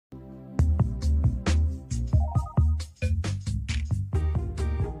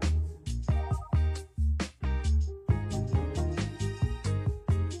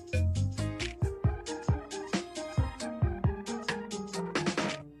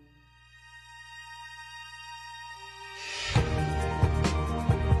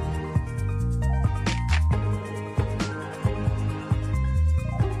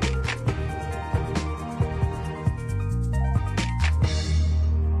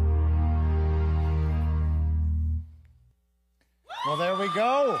Well, there we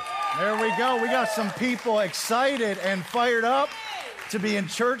go. There we go. We got some people excited and fired up to be in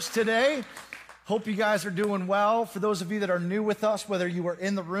church today. Hope you guys are doing well. For those of you that are new with us, whether you are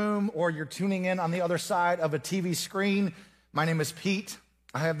in the room or you're tuning in on the other side of a TV screen, my name is Pete.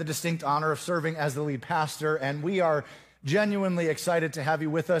 I have the distinct honor of serving as the lead pastor, and we are genuinely excited to have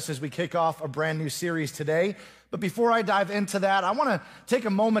you with us as we kick off a brand new series today. But before I dive into that, I want to take a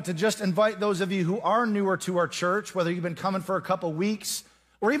moment to just invite those of you who are newer to our church, whether you've been coming for a couple weeks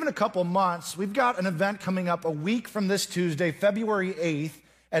or even a couple months. We've got an event coming up a week from this Tuesday, February 8th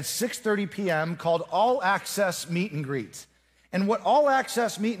at 6:30 p.m. called All Access Meet and Greet. And what All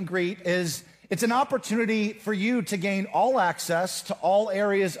Access Meet and Greet is, it's an opportunity for you to gain all access to all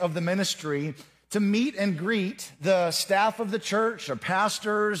areas of the ministry, to meet and greet the staff of the church, our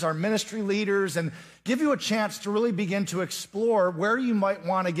pastors, our ministry leaders, and give you a chance to really begin to explore where you might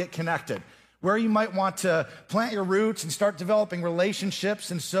want to get connected, where you might want to plant your roots and start developing relationships.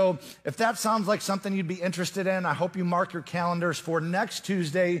 And so if that sounds like something you'd be interested in, I hope you mark your calendars for next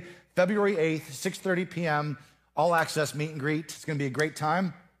Tuesday, February 8th, 6:30 p.m., All Access Meet and Greet. It's going to be a great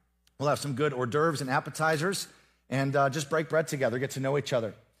time. We'll have some good hors d'oeuvres and appetizers and just break bread together, get to know each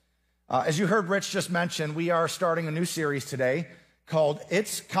other. As you heard Rich just mention, we are starting a new series today called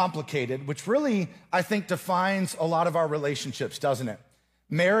It's Complicated, which really, I think, defines a lot of our relationships, doesn't it?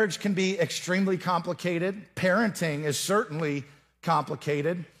 Marriage can be extremely complicated. Parenting is certainly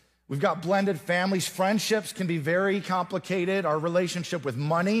complicated. We've got blended families. Friendships can be very complicated. Our relationship with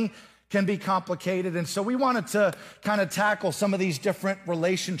money can be complicated. And so we wanted to kind of tackle some of these different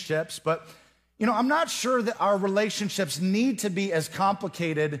relationships. But, you know, I'm not sure that our relationships need to be as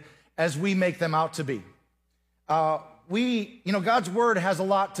complicated as we make them out to be. God's word has a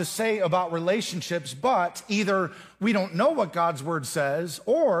lot to say about relationships, but either we don't know what God's word says,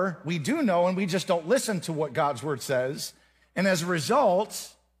 or we do know and we just don't listen to what God's word says. And as a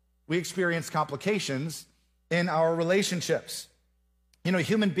result, we experience complications in our relationships. You know,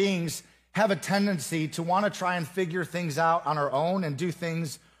 human beings have a tendency to want to try and figure things out on our own and do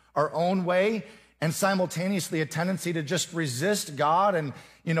things our own way, and simultaneously a tendency to just resist God and,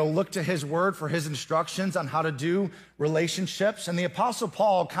 look to his word for his instructions on how to do relationships. And the Apostle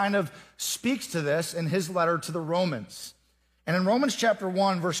Paul kind of speaks to this in his letter to the Romans. And in Romans chapter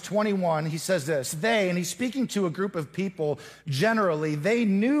 1, verse 21, he says this: they, and he's speaking to a group of people generally, they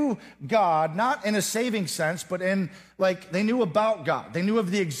knew God, not in a saving sense, but in they knew about God. They knew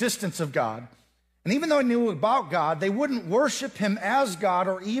of the existence of God. And even though they knew about God, they wouldn't worship him as God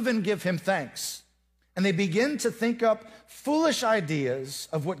or even give him thanks. And they begin to think up foolish ideas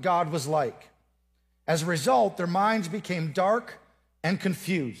of what God was like. As a result, their minds became dark and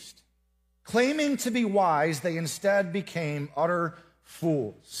confused. Claiming to be wise, they instead became utter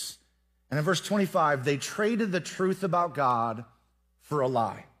fools. And in verse 25, they traded the truth about God for a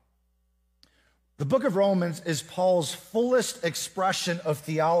lie. The book of Romans is Paul's fullest expression of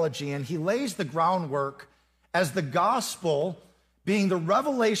theology, and he lays the groundwork as the gospel being the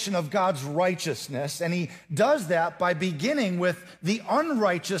revelation of God's righteousness, and he does that by beginning with the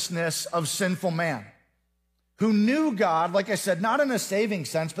unrighteousness of sinful man, who knew God, like I said, not in a saving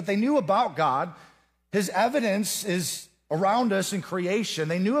sense, but they knew about God. His evidence is around us in creation.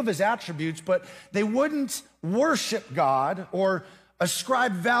 They knew of his attributes, but they wouldn't worship God or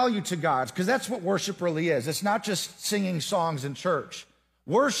ascribe value to God, because that's what worship really is. It's not just singing songs in church.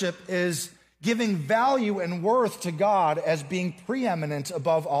 Worship is giving value and worth to God as being preeminent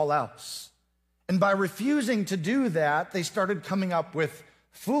above all else. And by refusing to do that, they started coming up with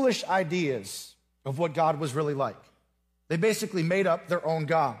foolish ideas of what God was really like. They basically made up their own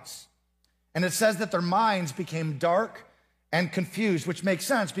gods. And it says that their minds became dark and confused, which makes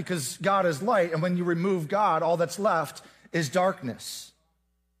sense because God is light, and when you remove God, all that's left is darkness.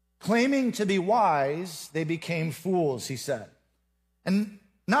 Claiming to be wise, they became fools, he said. And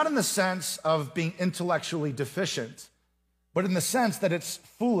not in the sense of being intellectually deficient, but in the sense that it's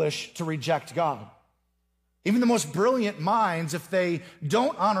foolish to reject God. Even the most brilliant minds, if they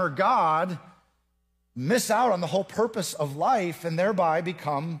don't honor God, miss out on the whole purpose of life and thereby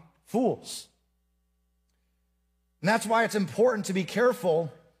become fools. And that's why it's important to be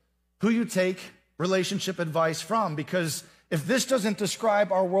careful who you take relationship advice from, because if this doesn't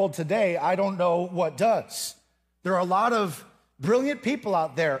describe our world today, I don't know what does. There are a lot of brilliant people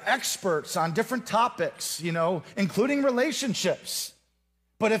out there, experts on different topics, including relationships.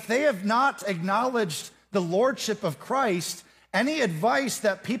 But if they have not acknowledged the lordship of Christ, any advice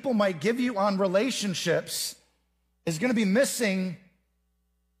that people might give you on relationships is going to be missing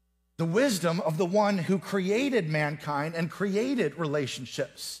the wisdom of the one who created mankind and created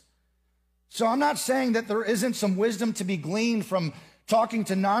relationships. So I'm not saying that there isn't some wisdom to be gleaned from talking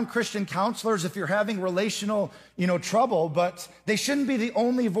to non-Christian counselors if you're having relational, trouble, but they shouldn't be the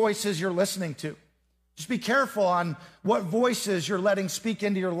only voices you're listening to. Just be careful on what voices you're letting speak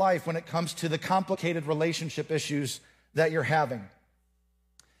into your life when it comes to the complicated relationship issues that you're having.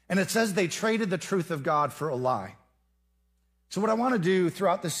 And it says they traded the truth of God for a lie. So what I want to do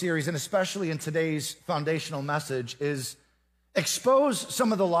throughout this series, and especially in today's foundational message, is expose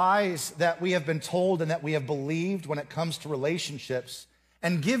some of the lies that we have been told and that we have believed when it comes to relationships,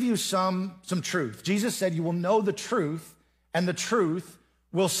 and give you some truth. Jesus said, you will know the truth, and the truth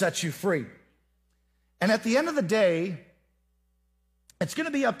will set you free. And at the end of the day, it's going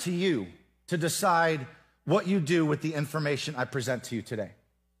to be up to you to decide what you do with the information I present to you today.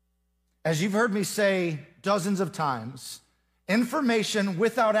 As you've heard me say dozens of times, information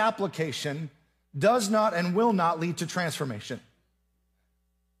without application does not and will not lead to transformation.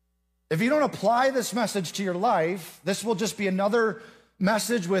 If you don't apply this message to your life, this will just be another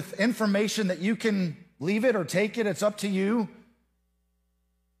message with information that you can leave it or take it. It's up to you.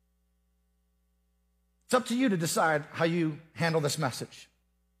 It's up to you to decide how you handle this message.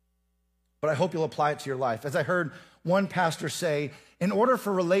 But I hope you'll apply it to your life. As I heard one pastor say, in order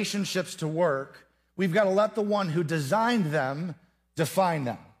for relationships to work, we've got to let the one who designed them define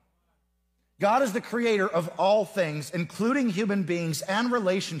them. God is the creator of all things, including human beings and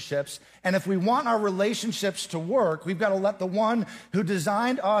relationships. And if we want our relationships to work, we've got to let the one who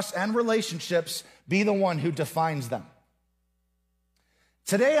designed us and relationships be the one who defines them.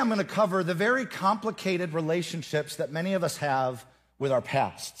 Today, I'm going to cover the very complicated relationships that many of us have with our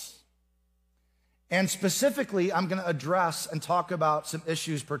pasts. And specifically, I'm going to address and talk about some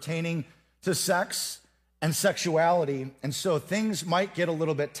issues pertaining to sex and sexuality. And so things might get a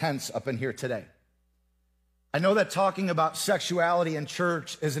little bit tense up in here today. I know that talking about sexuality in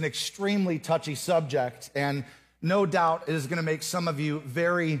church is an extremely touchy subject, and no doubt it is going to make some of you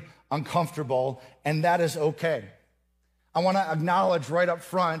very uncomfortable, and that is okay. I want to acknowledge right up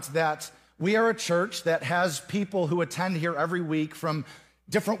front that we are a church that has people who attend here every week from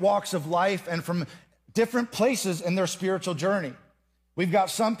different walks of life and from different places in their spiritual journey. We've got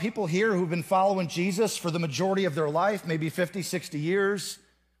some people here who've been following Jesus for the majority of their life, maybe 50, 60 years.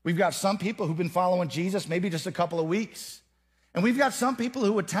 We've got some people who've been following Jesus maybe just a couple of weeks. And we've got some people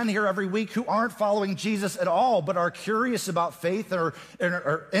who attend here every week who aren't following Jesus at all, but are curious about faith or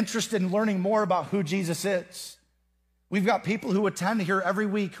are interested in learning more about who Jesus is. We've got people who attend here every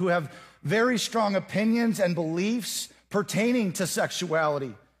week who have very strong opinions and beliefs pertaining to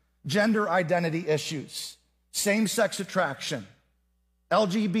sexuality, gender identity issues, same-sex attraction,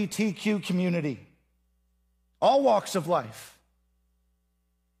 LGBTQ community, all walks of life.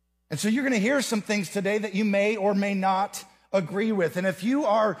 And so you're going to hear some things today that you may or may not agree with. And if you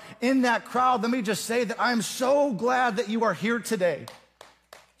are in that crowd, let me just say that I'm so glad that you are here today.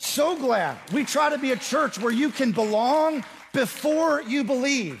 So glad. We try to be a church where you can belong before you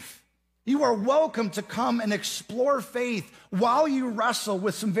believe. You are welcome to come and explore faith while you wrestle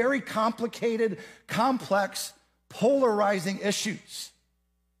with some very complicated, complex, polarizing issues.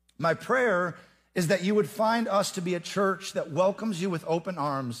 My prayer is that you would find us to be a church that welcomes you with open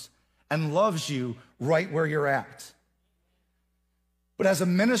arms and loves you right where you're at. But as a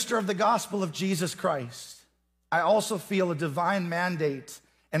minister of the gospel of Jesus Christ, I also feel a divine mandate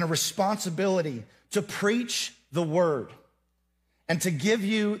and a responsibility to preach the word and to give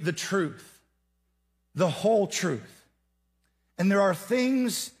you the truth, the whole truth. And there are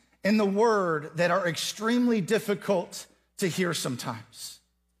things in the word that are extremely difficult to hear sometimes.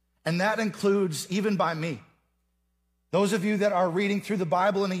 And that includes even by me. Those of you that are reading through the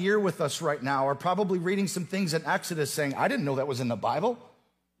Bible in a year with us right now are probably reading some things in Exodus saying, I didn't know that was in the Bible.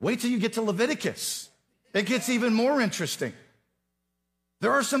 Wait till you get to Leviticus. It gets even more interesting.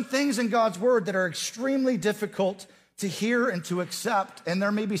 There are some things in God's word that are extremely difficult to hear and to accept. And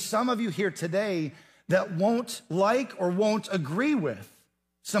there may be some of you here today that won't like or won't agree with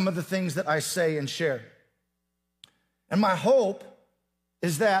some of the things that I say and share. And my hope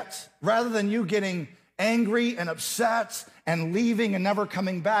is that rather than you getting angry and upset and leaving and never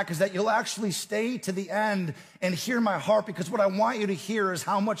coming back, is that you'll actually stay to the end and hear my heart, because what I want you to hear is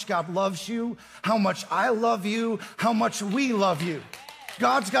how much God loves you, how much I love you, how much we love you.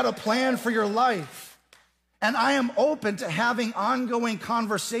 God's got a plan for your life. And I am open to having ongoing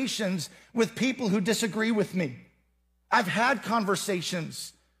conversations with people who disagree with me. I've had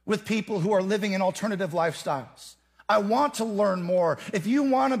conversations with people who are living in alternative lifestyles. I want to learn more. If you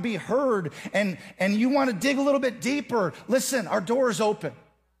want to be heard and you want to dig a little bit deeper, listen, our door is open.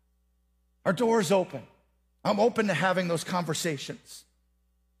 Our door is open. I'm open to having those conversations.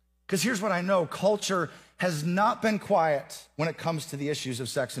 Because here's what I know. Culture has not been quiet when it comes to the issues of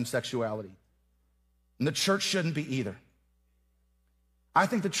sex and sexuality. And the church shouldn't be either. I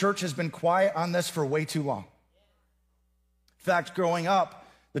think the church has been quiet on this for way too long. In fact, growing up,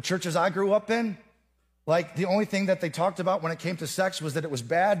 the churches I grew up in, like the only thing that they talked about when it came to sex was that it was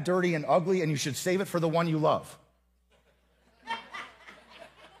bad, dirty, and ugly, and you should save it for the one you love.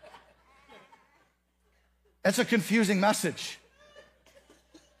 That's a confusing message.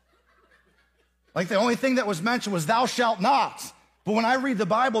 Like the only thing that was mentioned was thou shalt not. But when I read the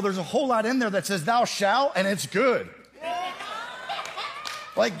Bible, there's a whole lot in there that says thou shalt, and it's good.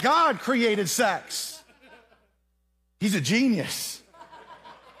 Like God created sex. He's a genius.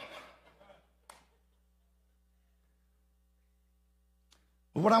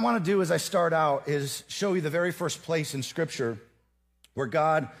 But what I want to do as I start out is show you the very first place in Scripture where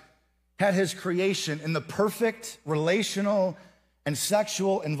God had his creation in the perfect relational and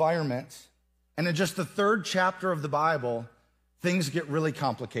sexual environment. And in just the third chapter of the Bible, things get really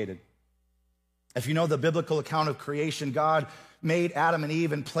complicated. If you know the biblical account of creation, God made Adam and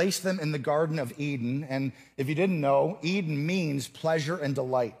Eve and placed them in the Garden of Eden. And if you didn't know, Eden means pleasure and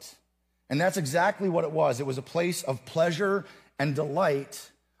delight. And that's exactly what it was. It was a place of pleasure and delight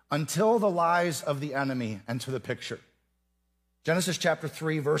until the lies of the enemy enter the picture. Genesis chapter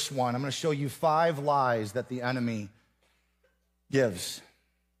 3, verse 1. I'm going to show you 5 lies that the enemy gives.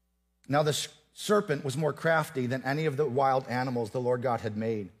 Now the serpent was more crafty than any of the wild animals the Lord God had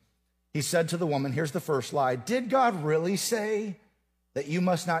made. He said to the woman, here's the first lie, did God really say that you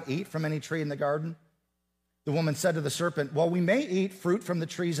must not eat from any tree in the garden? The woman said to the serpent, well, we may eat fruit from the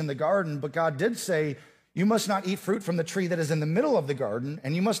trees in the garden, but God did say, you must not eat fruit from the tree that is in the middle of the garden,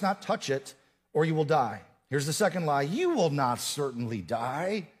 and you must not touch it, or you will die. Here's the second lie. You will not certainly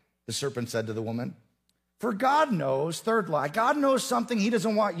die, the serpent said to the woman. For God knows, third lie, God knows something he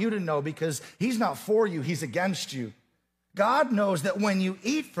doesn't want you to know because he's not for you, he's against you. God knows that when you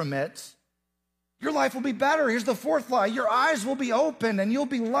eat from it, your life will be better. Here's the fourth lie. Your eyes will be open and you'll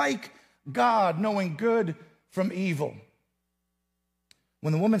be like God, knowing good from evil.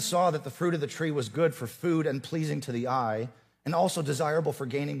 When the woman saw that the fruit of the tree was good for food and pleasing to the eye, and also desirable for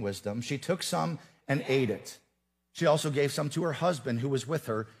gaining wisdom, she took some and ate it. She also gave some to her husband who was with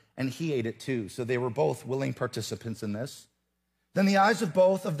her, and he ate it too. So they were both willing participants in this. Then the eyes of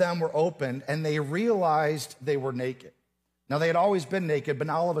both of them were opened, and they realized they were naked. Now they had always been naked, but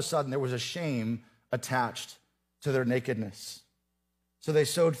now all of a sudden there was a shame attached to their nakedness. So they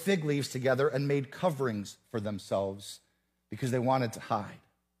sewed fig leaves together and made coverings for themselves because they wanted to hide.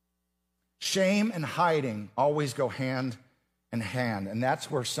 Shame and hiding always go hand in hand, and that's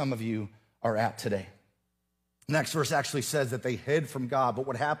where some of you are at today. The next verse actually says that they hid from God, but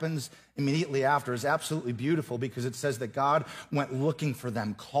what happens immediately after is absolutely beautiful because it says that God went looking for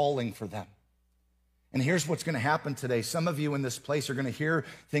them, calling for them. And here's what's going to happen today. Some of you in this place are going to hear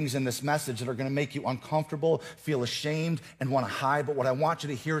things in this message that are going to make you uncomfortable, feel ashamed, and want to hide. But what I want you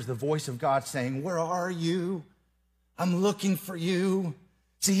to hear is the voice of God saying, where are you? I'm looking for you.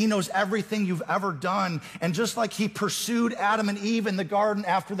 See, he knows everything you've ever done. And just like he pursued Adam and Eve in the garden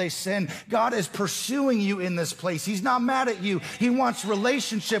after they sinned, God is pursuing you in this place. He's not mad at you. He wants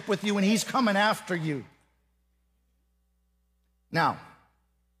relationship with you, and he's coming after you. Now,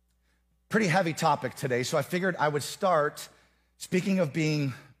 pretty heavy topic today, so I figured I would start, speaking of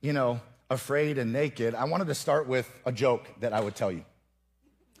being, afraid and naked, I wanted to start with a joke that I would tell you.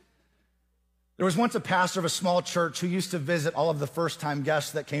 There was once a pastor of a small church who used to visit all of the first-time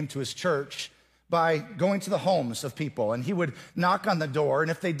guests that came to his church by going to the homes of people, and he would knock on the door, and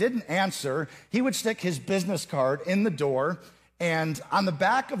if they didn't answer, he would stick his business card in the door, and on the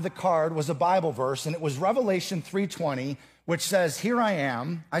back of the card was a Bible verse, and it was Revelation 3:20, which says, here I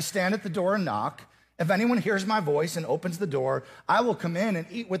am, I stand at the door and knock. If anyone hears my voice and opens the door, I will come in and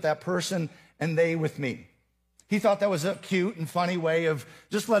eat with that person and they with me. He thought that was a cute and funny way of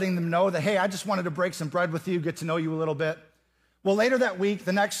just letting them know that, hey, I just wanted to break some bread with you, get to know you a little bit. Well, later that week,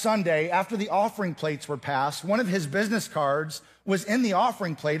 the next Sunday, after the offering plates were passed, one of his business cards was in the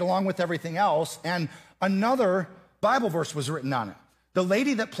offering plate along with everything else, and another Bible verse was written on it. The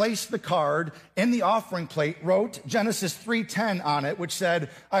lady that placed the card in the offering plate wrote Genesis 3:10 on it, which said,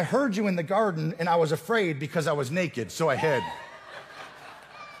 I heard you in the garden, and I was afraid because I was naked, so I hid.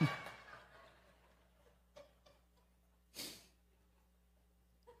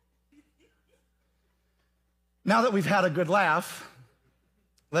 Now that we've had a good laugh,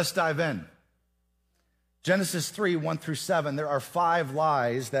 let's dive in. Genesis 3:1-7, there are 5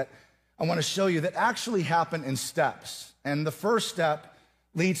 lies that I want to show you that actually happen in steps. And the first step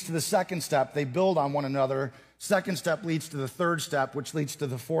leads to the second step. They build on one another second step leads to the third step, which leads to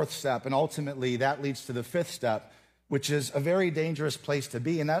the fourth step, and ultimately that leads to the fifth step, which is a very dangerous place to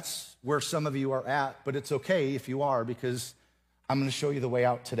be, and that's where some of you are at, but it's okay if you are, because I'm going to show you the way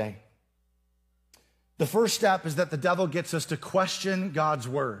out today. The first step is that the devil gets us to question God's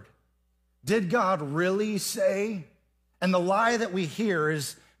word. Did God really say? And the lie that we hear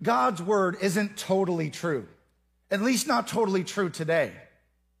is God's word isn't totally true, at least not totally true today.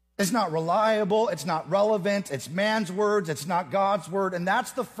 It's not reliable, it's not relevant, it's man's words, it's not God's word, and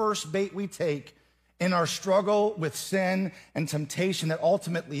that's the first bait we take in our struggle with sin and temptation that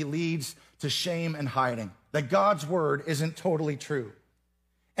ultimately leads to shame and hiding, that God's word isn't totally true.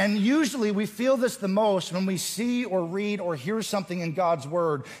 And usually we feel this the most when we see or read or hear something in God's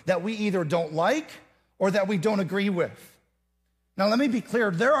word that we either don't like or that we don't agree with. Now, let me be clear.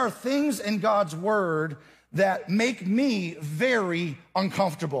 There are things in God's word that make me very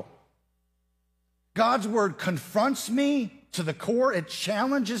uncomfortable. God's word confronts me to the core. It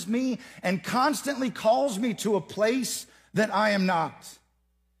challenges me and constantly calls me to a place that I am not.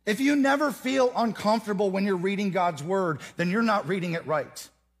 If you never feel uncomfortable when you're reading God's word, then you're not reading it right.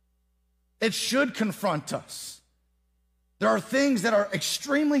 It should confront us. There are things that are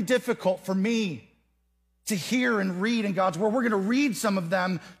extremely difficult for me to hear and read in God's word. We're going to read some of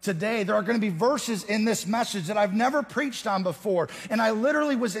them today. There are going to be verses in this message that I've never preached on before. And I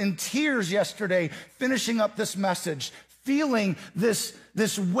literally was in tears yesterday finishing up this message, feeling this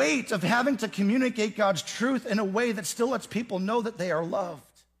weight of having to communicate God's truth in a way that still lets people know that they are loved.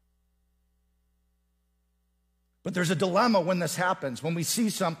 But there's a dilemma when this happens, when we see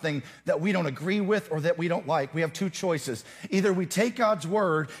something that we don't agree with or that we don't like. We have two choices. Either we take God's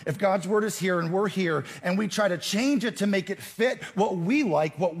word, if God's word is here and we're here, and we try to change it to make it fit what we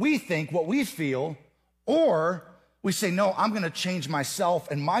like, what we think, what we feel, or we say, no, I'm going to change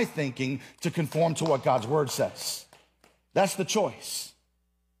myself and my thinking to conform to what God's word says. That's the choice.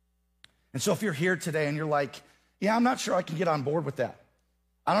 And so if you're here today and you're like, yeah, I'm not sure I can get on board with that.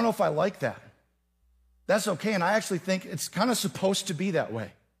 I don't know if I like that. That's okay, and I actually think it's kind of supposed to be that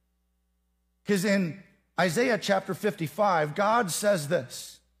way. Because in Isaiah chapter 55, God says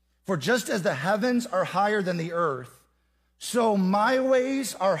this, "For just as the heavens are higher than the earth, so my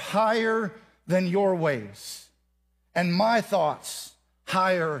ways are higher than your ways, and my thoughts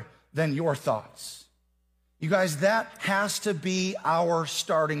higher than your thoughts." You guys, that has to be our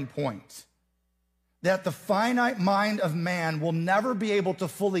starting point. That the finite mind of man will never be able to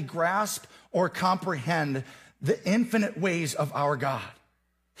fully grasp or comprehend the infinite ways of our God.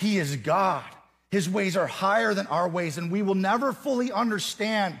 He is God. His ways are higher than our ways, and we will never fully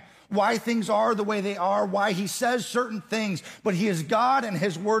understand why things are the way they are, why he says certain things, but he is God and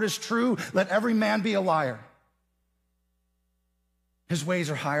his word is true. Let every man be a liar. His ways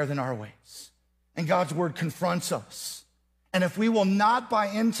are higher than our ways, and God's word confronts us. And if we will not buy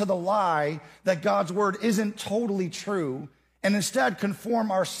into the lie that God's word isn't totally true, and instead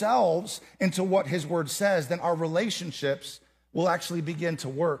conform ourselves into what his word says, then our relationships will actually begin to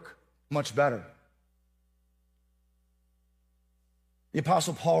work much better. The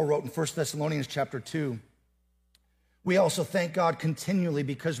Apostle Paul wrote in 1 Thessalonians chapter 2, "We also thank God continually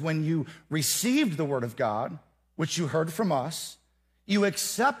because when you received the word of God, which you heard from us, you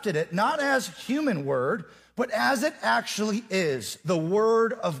accepted it not as human word, but as it actually is, the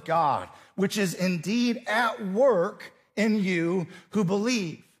word of God, which is indeed at work in you who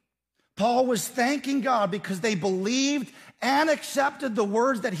believe." Paul was thanking God because they believed and accepted the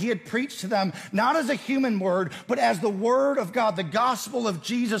words that he had preached to them, not as a human word, but as the word of God, the gospel of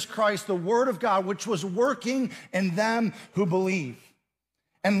Jesus Christ, the word of God, which was working in them who believe.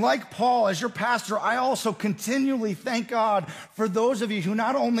 And like Paul, as your pastor, I also continually thank God for those of you who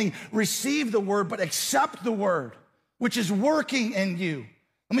not only receive the word, but accept the word, which is working in you.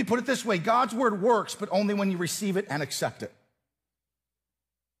 Let me put it this way. God's word works, but only when you receive it and accept it.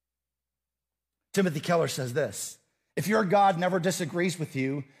 Timothy Keller says this, "If your God never disagrees with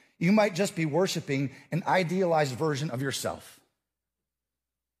you, you might just be worshiping an idealized version of yourself."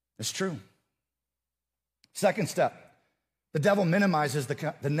 It's true. Second step, the devil minimizes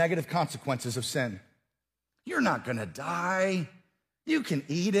the negative consequences of sin. You're not going to die. You can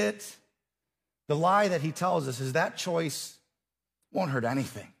eat it. The lie that he tells us is that choice won't hurt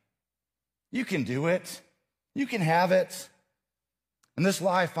anything. You can do it. You can have it. And this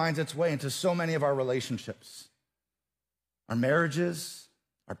lie finds its way into so many of our relationships, our marriages,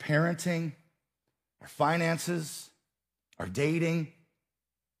 our parenting, our finances, our dating.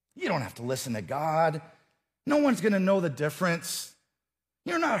 You don't have to listen to God. No one's going to know the difference.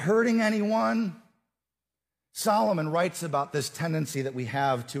 You're not hurting anyone. Solomon writes about this tendency that we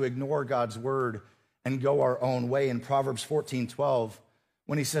have to ignore God's word and go our own way in Proverbs 14:12,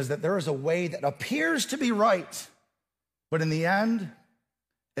 when he says that there is a way that appears to be right, but in the end,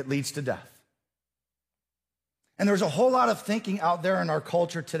 it leads to death. And there's a whole lot of thinking out there in our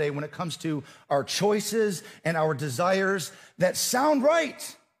culture today when it comes to our choices and our desires that sound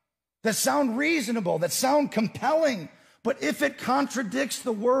right, that sound reasonable, that sound compelling. But if it contradicts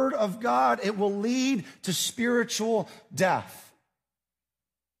the word of God, it will lead to spiritual death.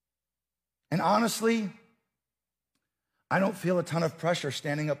 And honestly, I don't feel a ton of pressure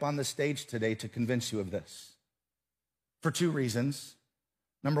standing up on the stage today to convince you of this. For two reasons.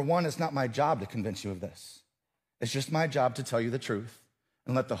 Number one, it's not my job to convince you of this. It's just my job to tell you the truth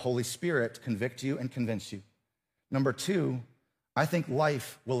and let the Holy Spirit convict you and convince you. Number two, I think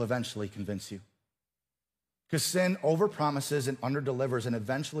life will eventually convince you. Because sin overpromises and underdelivers and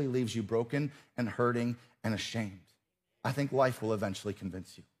eventually leaves you broken and hurting and ashamed. I think life will eventually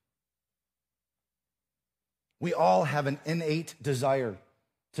convince you. We all have an innate desire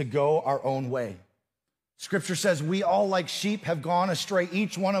to go our own way. Scripture says we all like sheep have gone astray.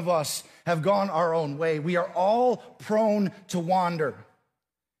 Each one of us have gone our own way. We are all prone to wander.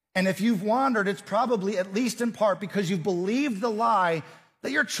 And if you've wandered, it's probably at least in part because you've believed the lie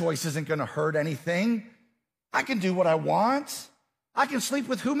that your choice isn't going to hurt anything. I can do what I want. I can sleep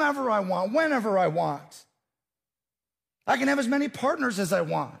with whomever I want, whenever I want. I can have as many partners as I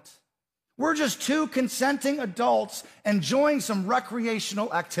want. We're just two consenting adults enjoying some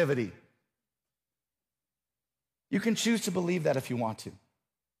recreational activity. You can choose to believe that if you want to.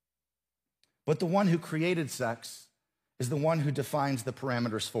 But the one who created sex is the one who defines the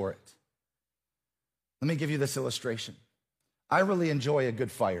parameters for it. Let me give you this illustration. I really enjoy a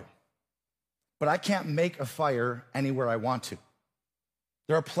good fire, but I can't make a fire anywhere I want to.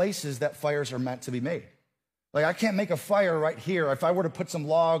 There are places that fires are meant to be made. Like I can't make a fire right here. If I were to put some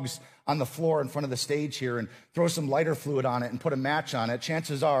logs on the floor in front of the stage here and throw some lighter fluid on it and put a match on it,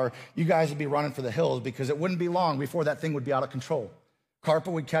 chances are you guys would be running for the hills because it wouldn't be long before that thing would be out of control.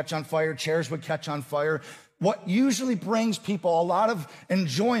 Carpet would catch on fire, chairs would catch on fire. What usually brings people a lot of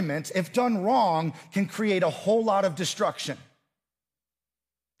enjoyment, if done wrong, can create a whole lot of destruction.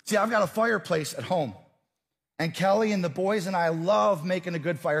 See, I've got a fireplace at home. And Kelly and the boys and I love making a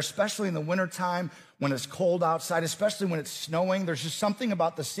good fire, especially in the wintertime when it's cold outside, especially when it's snowing. There's just something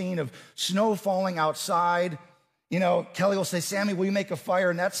about the scene of snow falling outside. You know, Kelly will say, Sammy, will you make a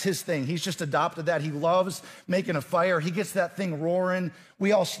fire? And that's his thing. He's just adopted that. He loves making a fire. He gets that thing roaring.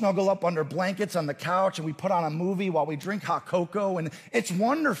 We all snuggle up under blankets on the couch and we put on a movie while we drink hot cocoa, and it's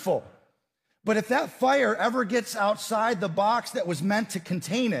wonderful. But if that fire ever gets outside the box that was meant to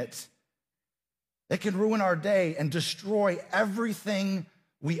contain it, it can ruin our day and destroy everything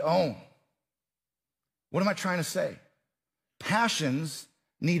we own. What am I trying to say? Passions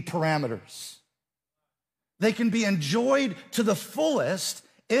need parameters. They can be enjoyed to the fullest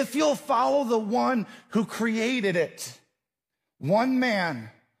if you'll follow the one who created it. One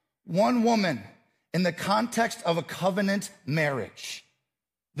man, one woman, in the context of a covenant marriage.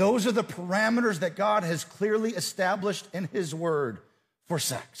 Those are the parameters that God has clearly established in his word for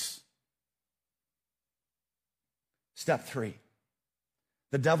sex. Step 3,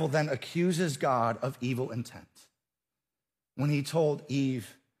 the devil then accuses God of evil intent. When he told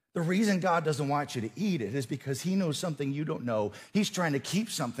Eve, the reason God doesn't want you to eat it is because he knows something you don't know. He's trying to keep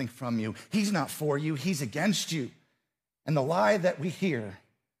something from you. He's not for you, he's against you. And the lie that we hear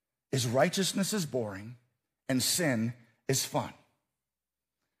is righteousness is boring and sin is fun.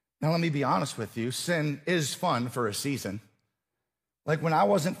 Now, let me be honest with you. Sin is fun for a season. Like when I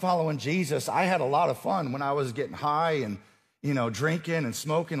wasn't following Jesus, I had a lot of fun when I was getting high and, drinking and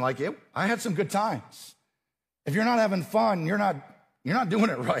smoking. I had some good times. If you're not having fun, you're not doing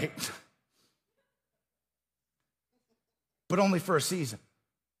it right. But only for a season.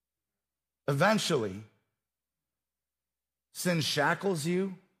 Eventually, sin shackles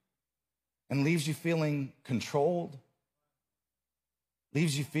you and leaves you feeling controlled,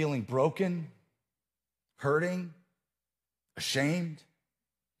 leaves you feeling broken, hurting, ashamed.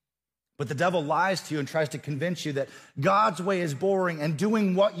 But the devil lies to you and tries to convince you that God's way is boring and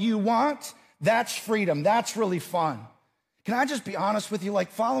doing what you want, that's freedom. That's really fun. Can I just be honest with you?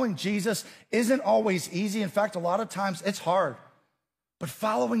 Following Jesus isn't always easy. In fact, a lot of times it's hard. But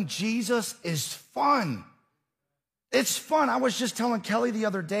following Jesus is fun. It's fun. I was just telling Kelly the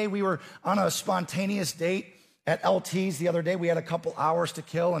other day, we were on a spontaneous date at LT's the other day. We had a couple hours to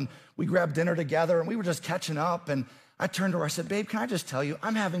kill, and we grabbed dinner together, and we were just catching up. And I turned to her, I said, babe, can I just tell you,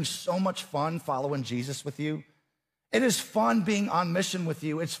 I'm having so much fun following Jesus with you. It is fun being on mission with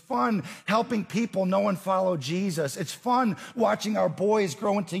you. It's fun helping people know and follow Jesus. It's fun watching our boys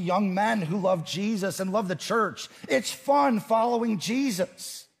grow into young men who love Jesus and love the church. It's fun following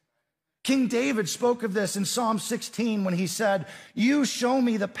Jesus. King David spoke of this in Psalm 16 when he said, "You show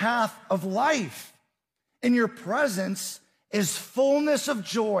me the path of life. In your presence is fullness of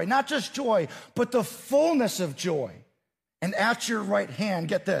joy," not just joy, but the fullness of joy. "And at your right hand,"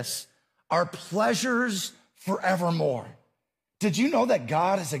 get this, "are pleasures forevermore." Did you know that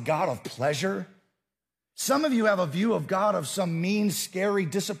God is a God of pleasure? Some of you have a view of God of some mean, scary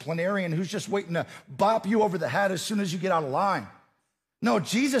disciplinarian who's just waiting to bop you over the head as soon as you get out of line. No,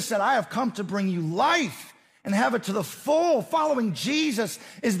 Jesus said, "I have come to bring you life and have it to the full." Following Jesus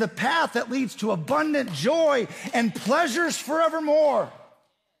is the path that leads to abundant joy and pleasures forevermore.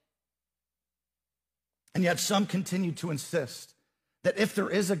 And yet some continue to insist that if there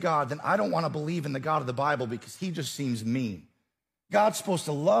is a God, then I don't want to believe in the God of the Bible because he just seems mean. God's supposed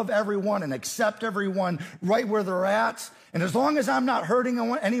to love everyone and accept everyone right where they're at. And as long as I'm not hurting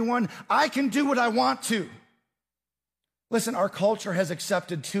anyone, I can do what I want to. Listen, our culture has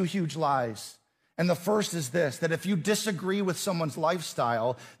accepted two huge lies. And the first is this, that if you disagree with someone's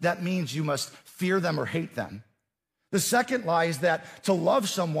lifestyle, that means you must fear them or hate them. The second lie is that to love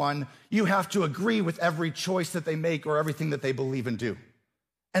someone, you have to agree with every choice that they make or everything that they believe and do.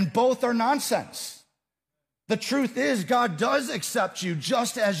 And both are nonsense. The truth is, God does accept you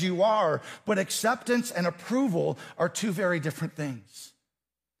just as you are, but acceptance and approval are two very different things.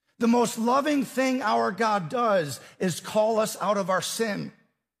 The most loving thing our God does is call us out of our sin.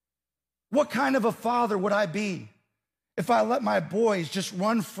 What kind of a father would I be if I let my boys just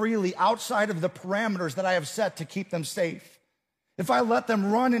run freely outside of the parameters that I have set to keep them safe? If I let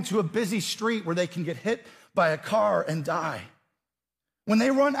them run into a busy street where they can get hit by a car and die? When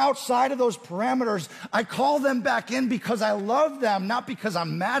they run outside of those parameters, I call them back in because I love them, not because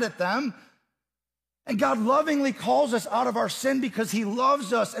I'm mad at them. And God lovingly calls us out of our sin because he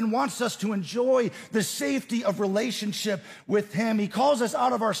loves us and wants us to enjoy the safety of relationship with him. He calls us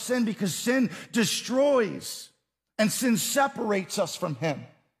out of our sin because sin destroys and sin separates us from him.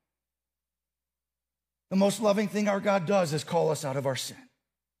 The most loving thing our God does is call us out of our sin.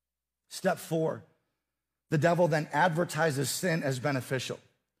 Step 4, the devil then advertises sin as beneficial.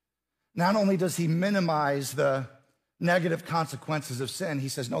 Not only does he minimize the negative consequences of sin, he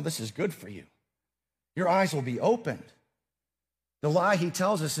says, no, this is good for you. Your eyes will be opened. The lie he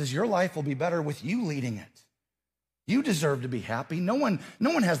tells us is your life will be better with you leading it. You deserve to be happy. No one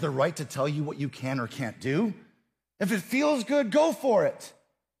has the right to tell you what you can or can't do. If it feels good, go for it.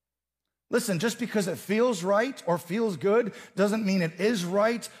 Listen, just because it feels right or feels good doesn't mean it is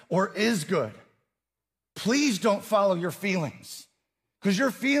right or is good. Please don't follow your feelings, because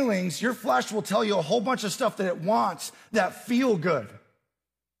your feelings, your flesh will tell you a whole bunch of stuff that it wants that feel good.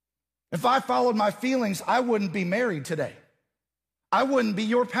 If I followed my feelings, I wouldn't be married today. I wouldn't be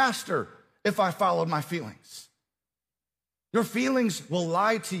your pastor if I followed my feelings. Your feelings will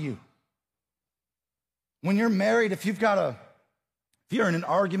lie to you. When you're married, if you're in an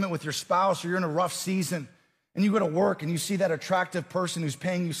argument with your spouse or you're in a rough season and you go to work and you see that attractive person who's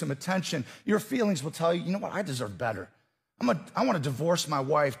paying you some attention, your feelings will tell you, you know what, I deserve better. I want to divorce my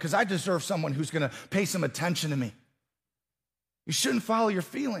wife because I deserve someone who's going to pay some attention to me. You shouldn't follow your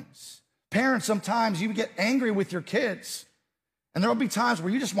feelings. Parents, sometimes you get angry with your kids, and there'll be times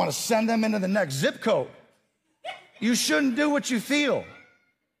where you just want to send them into the next zip code. You shouldn't do what you feel.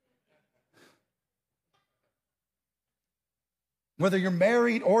 Whether you're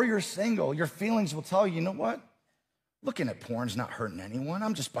married or you're single, your feelings will tell you, you know what? Looking at porn's not hurting anyone.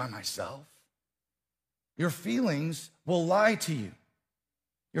 I'm just by myself. Your feelings will lie to you.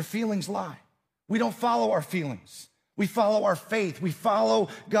 Your feelings lie. We don't follow our feelings. We follow our faith. We follow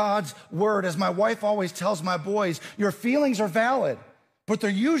God's word. As my wife always tells my boys, your feelings are valid, but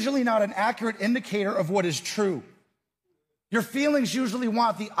they're usually not an accurate indicator of what is true. Your feelings usually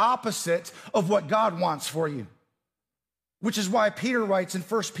want the opposite of what God wants for you, which is why Peter writes in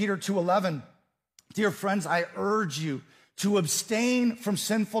 1 Peter 2:11, dear friends, I urge you to abstain from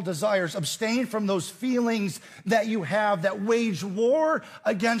sinful desires, abstain from those feelings that you have that wage war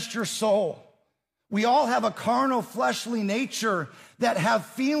against your soul. We all have a carnal, fleshly nature that have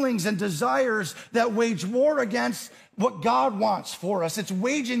feelings and desires that wage war against what God wants for us. It's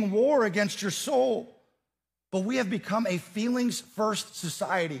waging war against your soul. But we have become a feelings-first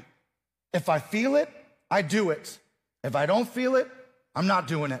society. If I feel it, I do it. If I don't feel it, I'm not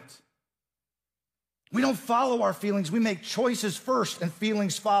doing it. We don't follow our feelings. We make choices first and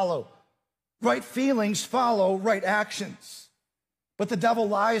feelings follow. Right feelings follow right actions. But the devil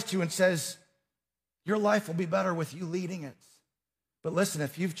lies to you and says, Your life will be better with you leading it. But listen,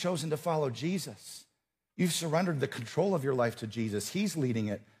 if you've chosen to follow Jesus, you've surrendered the control of your life to Jesus. He's leading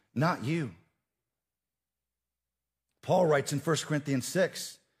it, not you. Paul writes in 1 Corinthians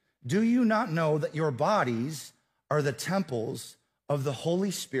 6, do you not know that your bodies are the temples of the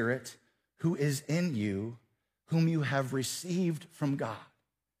Holy Spirit who is in you, whom you have received from God?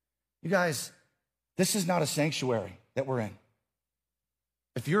 You guys, this is not a sanctuary that we're in.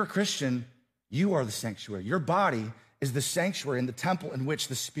 If you're a Christian, you are the sanctuary. Your body is the sanctuary and the temple in which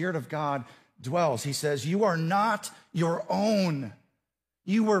the Spirit of God dwells. He says, you are not your own.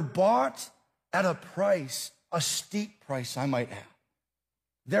 You were bought at a price, a steep price, I might add.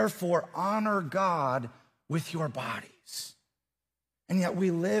 Therefore, honor God with your bodies. And yet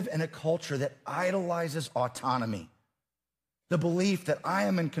we live in a culture that idolizes autonomy. The belief that I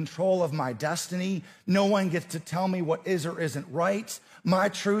am in control of my destiny. No one gets to tell me what is or isn't right. My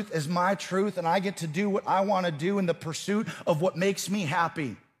truth is my truth, and I get to do what I want to do in the pursuit of what makes me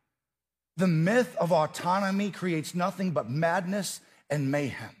happy. The myth of autonomy creates nothing but madness and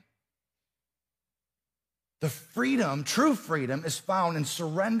mayhem. The freedom, true freedom, is found in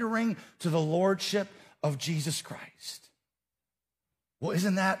surrendering to the lordship of Jesus Christ. Well,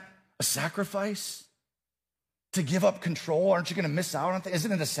 isn't that a sacrifice? To give up control? Aren't you going to miss out on things?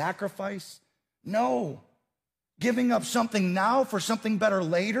 Isn't it a sacrifice? No. Giving up something now for something better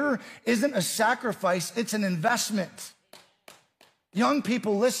later isn't a sacrifice, it's an investment. Young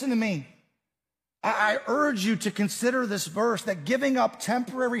people, listen to me. I urge you to consider this verse that giving up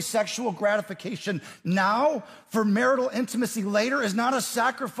temporary sexual gratification now for marital intimacy later is not a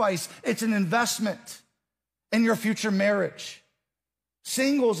sacrifice, it's an investment in your future marriage.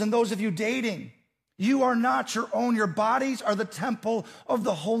 Singles and those of you dating, you are not your own. Your bodies are the temple of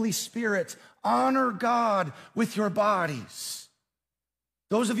the Holy Spirit. Honor God with your bodies.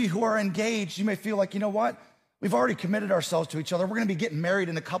 Those of you who are engaged, you may feel like, you know what? We've already committed ourselves to each other. We're going to be getting married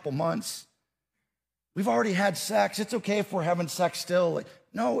in a couple months. We've already had sex. It's okay if we're having sex still.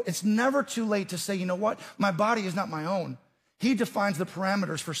 No, it's never too late to say, you know what? My body is not my own. He defines the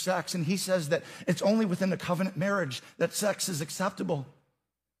parameters for sex, and he says that it's only within the covenant marriage that sex is acceptable.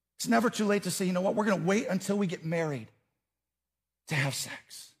 It's never too late to say, you know what? We're going to wait until we get married to have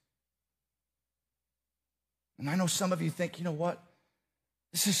sex. And I know some of you think, you know what?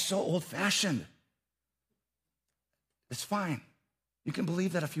 This is so old-fashioned. It's fine. You can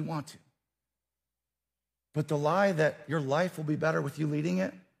believe that if you want to. But the lie that your life will be better with you leading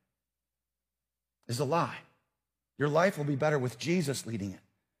it is a lie. Your life will be better with Jesus leading it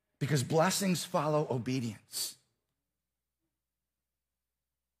because blessings follow obedience.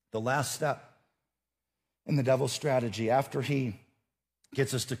 The last step in the devil's strategy, after he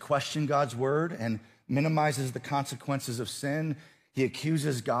gets us to question God's word and minimizes the consequences of sin, he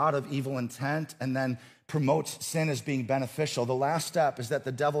accuses God of evil intent and then promotes sin as being beneficial. The last step is that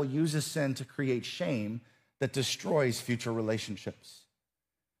the devil uses sin to create shame that destroys future relationships.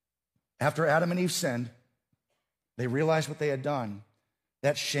 After Adam and Eve sinned, they realized what they had done.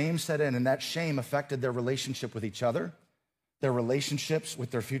 That shame set in, and that shame affected their relationship with each other, their relationships with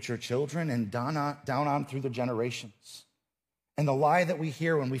their future children, and down on through the generations. And the lie that we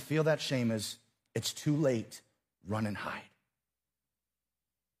hear when we feel that shame is, it's too late, run and hide.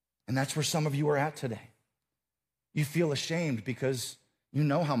 And that's where some of you are at today. You feel ashamed because you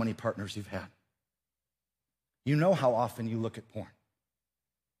know how many partners you've had. You know how often you look at porn.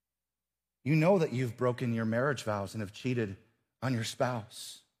 You know that you've broken your marriage vows and have cheated on your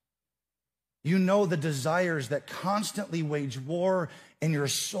spouse. You know the desires that constantly wage war in your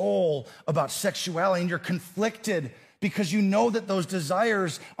soul about sexuality, and you're conflicted because you know that those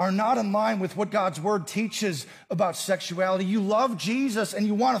desires are not in line with what God's word teaches about sexuality. You love Jesus and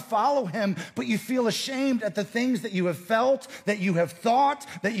you want to follow him, but you feel ashamed at the things that you have felt, that you have thought,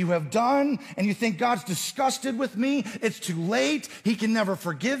 that you have done, and you think God's disgusted with me. It's too late. He can never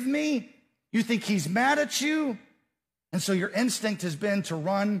forgive me. You think he's mad at you. And so your instinct has been to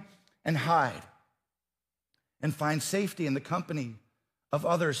run and hide and find safety in the company of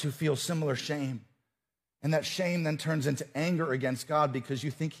others who feel similar shame. And that shame then turns into anger against God because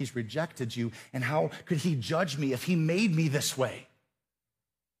you think he's rejected you. And how could he judge me if he made me this way?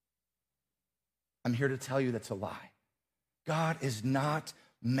 I'm here to tell you that's a lie. God is not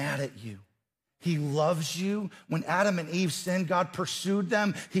mad at you. He loves you. When Adam and Eve sinned, God pursued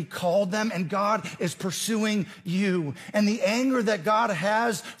them. He called them, and God is pursuing you. And the anger that God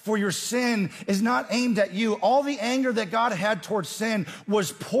has for your sin is not aimed at you. All the anger that God had towards sin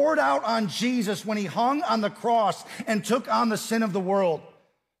was poured out on Jesus when he hung on the cross and took on the sin of the world.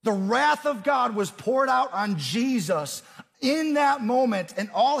 The wrath of God was poured out on Jesus in that moment, and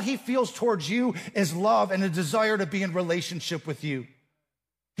all he feels towards you is love and a desire to be in relationship with you.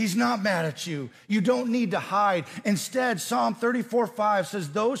 He's not mad at you. You don't need to hide. Instead, Psalm 34:5 says,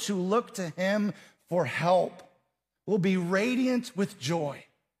 those who look to him for help will be radiant with joy,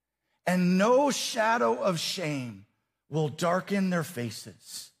 and no shadow of shame will darken their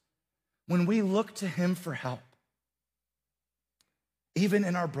faces. When we look to him for help, even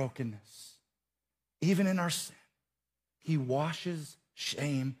in our brokenness, even in our sin, he washes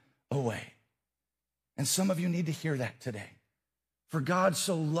shame away. And some of you need to hear that today. For God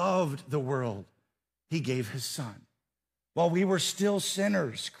so loved the world, he gave his son. While we were still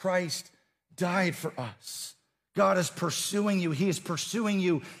sinners, Christ died for us. God is pursuing you. He is pursuing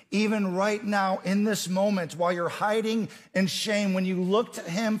you even right now in this moment while you're hiding in shame. When you look to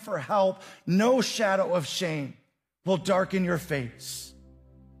him for help, no shadow of shame will darken your face.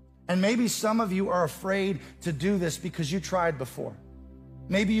 And maybe some of you are afraid to do this because you tried before.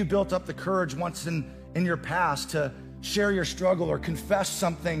 Maybe you built up the courage once in your past to share your struggle or confess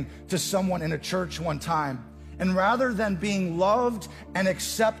something to someone in a church one time. And rather than being loved and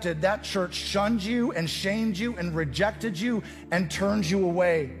accepted, that church shunned you and shamed you and rejected you and turned you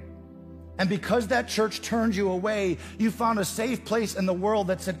away. And because that church turned you away, you found a safe place in the world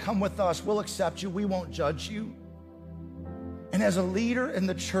that said, come with us, we'll accept you, we won't judge you. And as a leader in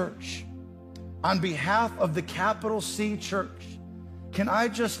the church, on behalf of the capital C church, can I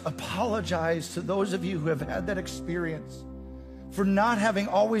just apologize to those of you who have had that experience for not having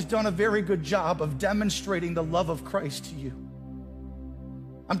always done a very good job of demonstrating the love of Christ to you.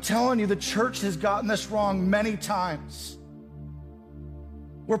 I'm telling you, the church has gotten this wrong many times.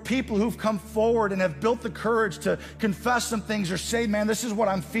 We're people who've come forward and have built the courage to confess some things or say, man, this is what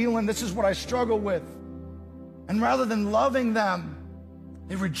I'm feeling, this is what I struggle with. And rather than loving them,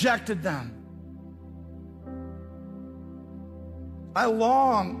 they rejected them. I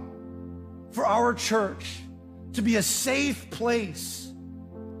long for our church to be a safe place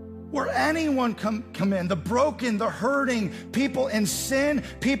where anyone come in. The broken, the hurting, people in sin,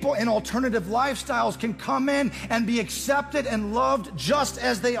 people in alternative lifestyles can come in and be accepted and loved just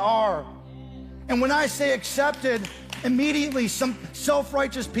as they are. And when I say accepted, immediately some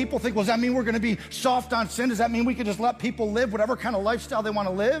self-righteous people think, well, does that mean we're going to be soft on sin? Does that mean we can just let people live whatever kind of lifestyle they want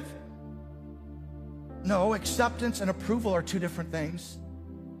to live? No, acceptance and approval are two different things.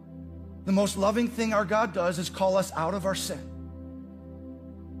 The most loving thing our God does is call us out of our sin.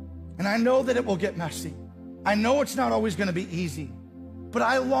 And I know that it will get messy. I know it's not always going to be easy. But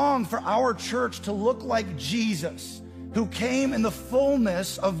I long for our church to look like Jesus, who came in the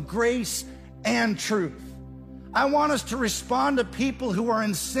fullness of grace and truth. I want us to respond to people who are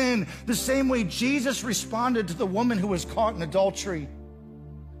in sin the same way Jesus responded to the woman who was caught in adultery.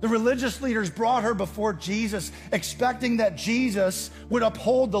 The religious leaders brought her before Jesus, expecting that Jesus would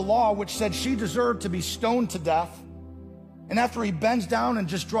uphold the law, which said she deserved to be stoned to death. And after he bends down and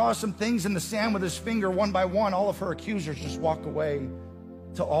just draws some things in the sand with his finger one by one, all of her accusers just walk away,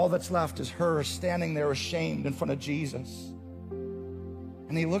 till all that's left is her standing there ashamed in front of Jesus.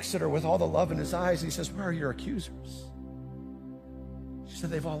 And he looks at her with all the love in his eyes, and he says, where are your accusers? She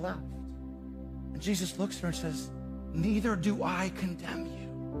said, they've all left. And Jesus looks at her and says, neither do I condemn you.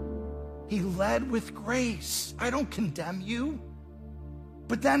 He led with grace. I don't condemn you.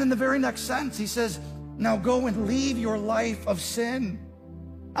 But then in the very next sentence, he says, now go and leave your life of sin.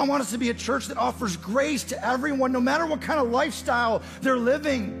 I want us to be a church that offers grace to everyone, no matter what kind of lifestyle they're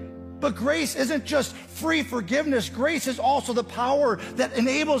living. But grace isn't just free forgiveness. Grace is also the power that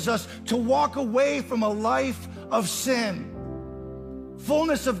enables us to walk away from a life of sin.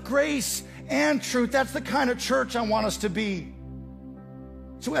 Fullness of grace and truth. That's the kind of church I want us to be.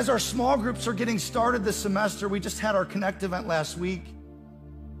 So as our small groups are getting started this semester, we just had our Connect event last week.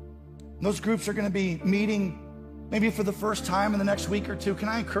 And those groups are going to be meeting maybe for the first time in the next week or two. Can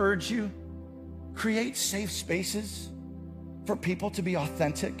I encourage you? Create safe spaces for people to be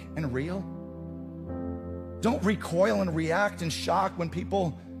authentic and real. Don't recoil and react in shock when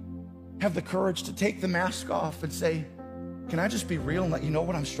people have the courage to take the mask off and say, can I just be real and let you know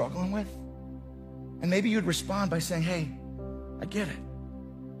what I'm struggling with? And maybe you'd respond by saying, hey, I get it.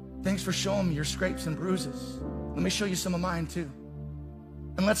 Thanks for showing me your scrapes and bruises. Let me show you some of mine too.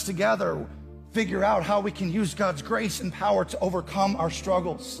 And let's together figure out how we can use God's grace and power to overcome our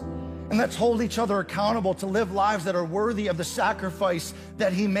struggles. And let's hold each other accountable to live lives that are worthy of the sacrifice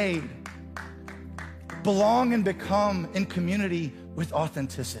that he made. Belong and become in community with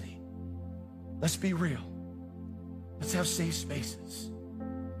authenticity. Let's be real. Let's have safe spaces.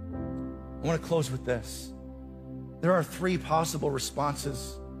 I want to close with this. There are 3 possible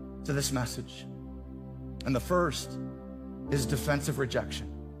responses to this message. And the first is defensive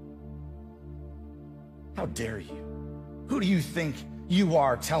rejection. How dare you? Who do you think you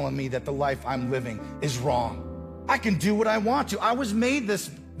are telling me that the life I'm living is wrong? I can do what I want to. I was made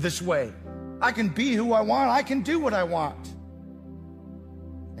this way. I can be who I want. I can do what I want.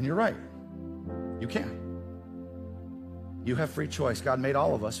 And you're right. You can. You have free choice. God made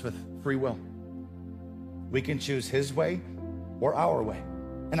all of us with free will. We can choose his way or our way.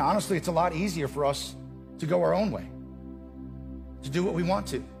 And honestly, it's a lot easier for us to go our own way, to do what we want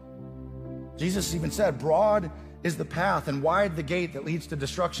to. Jesus even said, broad is the path and wide the gate that leads to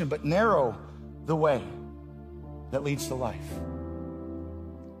destruction, but narrow the way that leads to life.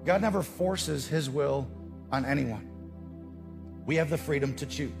 God never forces his will on anyone. We have the freedom to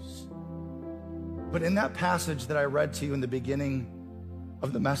choose. But in that passage that I read to you in the beginning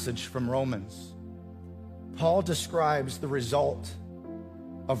of the message from Romans, Paul describes the result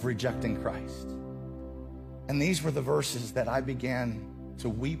of rejecting Christ. And these were the verses that I began to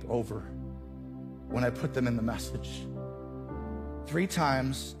weep over when I put them in the message. 3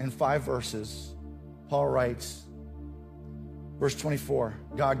 times in 5 verses, Paul writes, verse 24,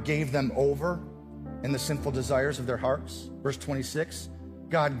 God gave them over in the sinful desires of their hearts. Verse 26,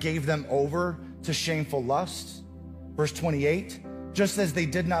 God gave them over to shameful lusts. Verse 28, just as they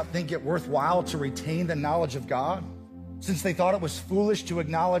did not think it worthwhile to retain the knowledge of God, since they thought it was foolish to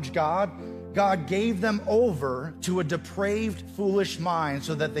acknowledge God, God gave them over to a depraved, foolish mind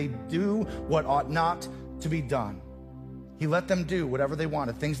so that they do what ought not to be done. He let them do whatever they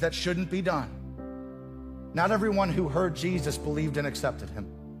wanted, things that shouldn't be done. Not everyone who heard Jesus believed and accepted him.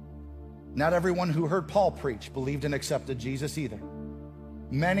 Not everyone who heard Paul preach believed and accepted Jesus either.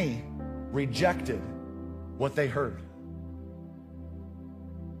 Many rejected what they heard.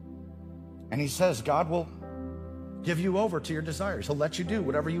 And he says, God will give you over to your desires. He'll let you do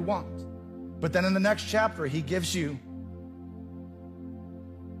whatever you want. But then in the next chapter, he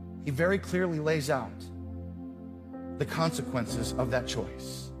very clearly lays out the consequences of that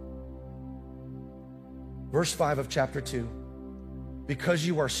choice. Verse 5 of chapter 2, because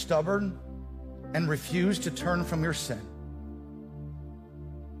you are stubborn and refuse to turn from your sin,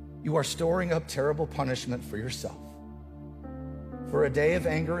 you are storing up terrible punishment for yourself. For a day of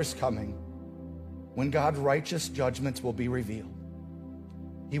anger is coming when God's righteous judgments will be revealed.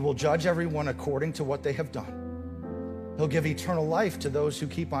 He will judge everyone according to what they have done. He'll give eternal life to those who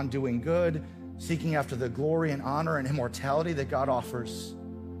keep on doing good, seeking after the glory and honor and immortality that God offers.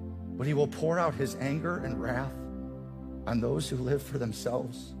 But he will pour out his anger and wrath on those who live for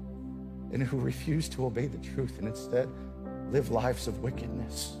themselves and who refuse to obey the truth and instead live lives of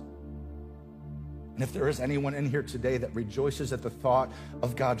wickedness. And if there is anyone in here today that rejoices at the thought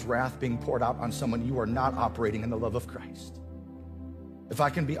of God's wrath being poured out on someone, you are not operating in the love of Christ. If I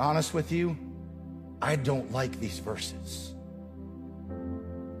can be honest with you, I don't like these verses.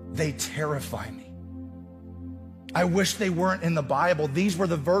 They terrify me. I wish they weren't in the Bible. These were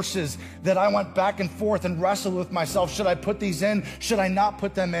the verses that I went back and forth and wrestled with myself. Should I put these in? Should I not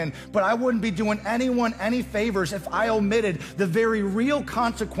put them in? But I wouldn't be doing anyone any favors if I omitted the very real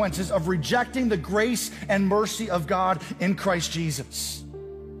consequences of rejecting the grace and mercy of God in Christ Jesus.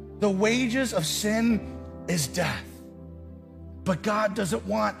 The wages of sin is death. But God doesn't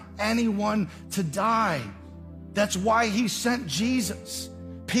want anyone to die. That's why he sent Jesus.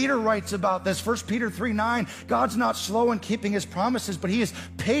 Peter writes about this, 1 Peter 3:9. God's not slow in keeping his promises, but he is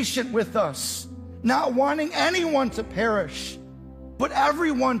patient with us, not wanting anyone to perish, but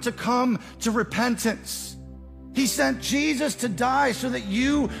everyone to come to repentance. He sent Jesus to die so that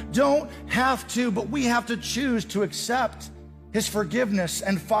you don't have to, but we have to choose to accept his forgiveness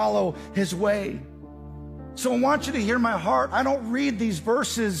and follow his way. So I want you to hear my heart. I don't read these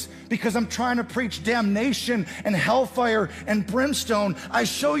verses because I'm trying to preach damnation and hellfire and brimstone. I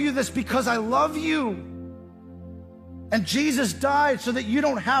show you this because I love you. And Jesus died so that you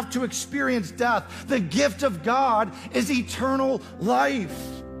don't have to experience death. The gift of God is eternal life.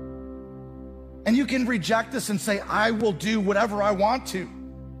 And you can reject this and say, I will do whatever I want to.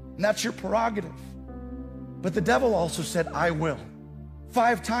 And that's your prerogative. But the devil also said, I will.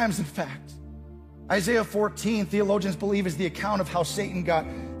 5 times, in fact. Isaiah 14, theologians believe, is the account of how Satan got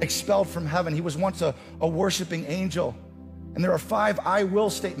expelled from heaven. He was once a worshiping angel. And there are 5 I will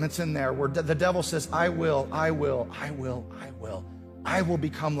statements in there where the devil says, I will, I will, I will, I will. I will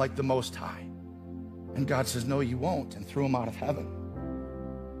become like the Most High. And God says, no, you won't, and threw him out of heaven.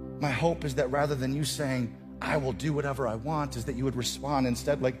 My hope is that rather than you saying, I will do whatever I want, is that you would respond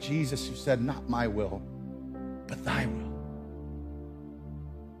instead like Jesus, who said, not my will, but thy will.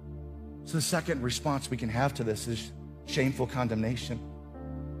 So the second response we can have to this is shameful condemnation.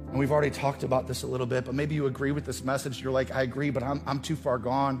 And we've already talked about this a little bit, but maybe you agree with this message. You're like, I agree, but I'm too far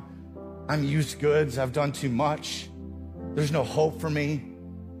gone. I'm used goods. I've done too much. There's no hope for me.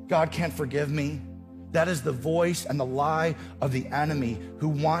 God can't forgive me. That is the voice and the lie of the enemy who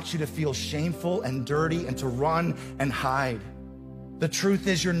wants you to feel shameful and dirty and to run and hide. The truth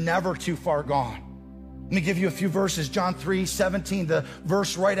is you're never too far gone. Let me give you a few verses. John 3:17, the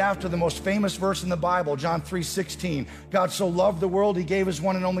verse right after the most famous verse in the Bible, John 3:16. God so loved the world, he gave his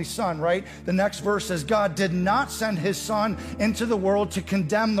one and only son, right? The next verse says, God did not send his son into the world to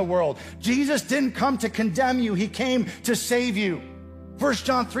condemn the world. Jesus didn't come to condemn you. He came to save you. 1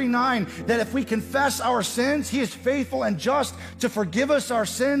 John 3:9, that if we confess our sins, he is faithful and just to forgive us our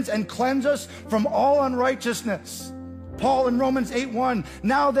sins and cleanse us from all unrighteousness. Paul in Romans 8:1,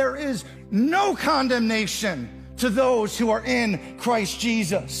 now there is no condemnation to those who are in Christ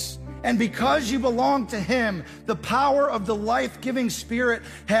Jesus. And because you belong to him, the power of the life-giving Spirit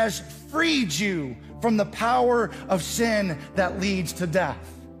has freed you from the power of sin that leads to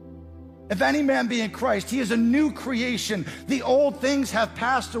death. If any man be in Christ, he is a new creation. The old things have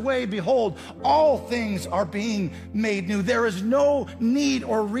passed away. Behold, all things are being made new. There is no need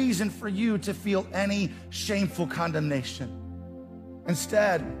or reason for you to feel any shameful condemnation.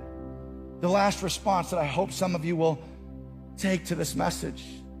 Instead, the last response that I hope some of you will take to this message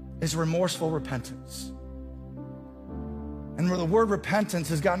is remorseful repentance. And the word repentance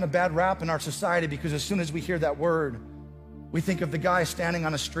has gotten a bad rap in our society because as soon as we hear that word, we think of the guy standing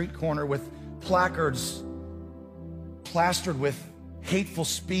on a street corner with placards plastered with hateful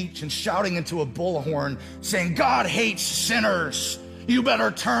speech and shouting into a bullhorn saying, God hates sinners. You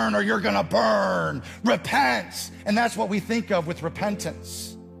better turn or you're gonna burn. Repent. And that's what we think of with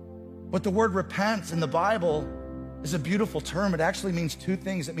repentance. But the word repent in the Bible is a beautiful term. It actually means two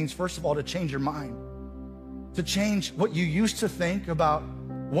things. It means, first of all, to change your mind, to change what you used to think about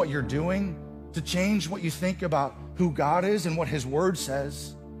what you're doing, to change what you think about who God is and what his word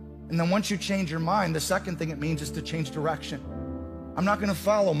says. And then once you change your mind, the second thing it means is to change direction. I'm not gonna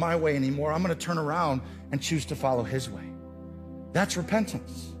follow my way anymore. I'm gonna turn around and choose to follow his way. That's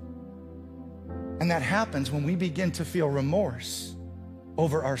repentance. And that happens when we begin to feel remorse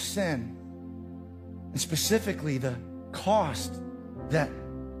over our sin, and specifically the cost that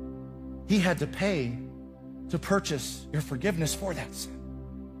he had to pay to purchase your forgiveness for that sin.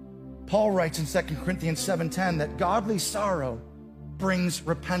 Paul writes in 2 Corinthians 7:10 that godly sorrow brings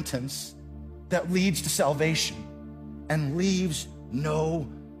repentance that leads to salvation and leaves no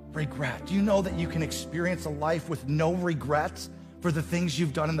regret. Do you know that you can experience a life with no regrets for the things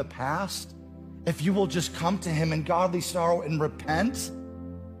you've done in the past if you will just come to him in godly sorrow and repent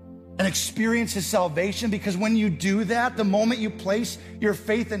and experience his salvation? Because when you do that, the moment you place your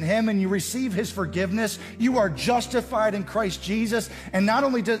faith in him and you receive his forgiveness, you are justified in Christ Jesus. And not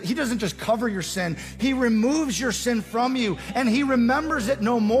only he doesn't just cover your sin, he removes your sin from you and he remembers it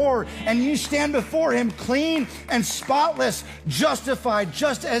no more. And you stand before him clean and spotless, justified,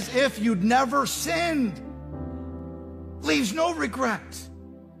 just as if you'd never sinned. Leaves no regret.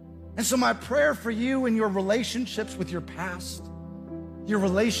 And so my prayer for you in your relationships with your past, your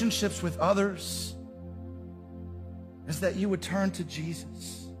relationships with others, is that you would turn to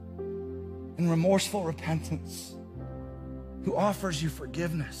Jesus in remorseful repentance, who offers you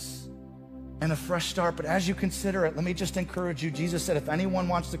forgiveness and a fresh start. But as you consider it, let me just encourage you. Jesus said, if anyone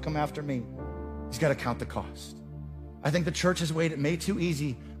wants to come after me, he's got to count the cost. I think the church has made it too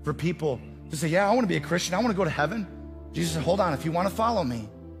easy for people to say, yeah, I want to be a Christian. I want to go to heaven. Jesus said, hold on. If you want to follow me,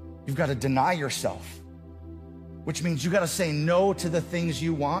 you've got to deny yourself. Which means you got to say no to the things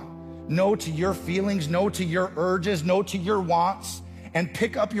you want, no to your feelings, no to your urges, no to your wants, and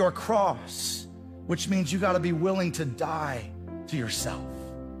pick up your cross, which means you got to be willing to die to yourself.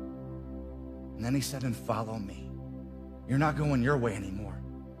 And then he said, and follow me. You're not going your way anymore.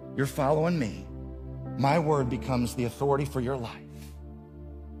 You're following me. My word becomes the authority for your life.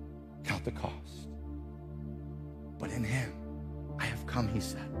 Count the cost. But in him, I have come, he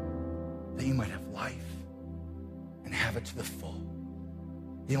said, that you might have life and have it to the full.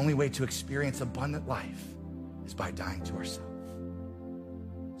 The only way to experience abundant life is by dying to ourselves.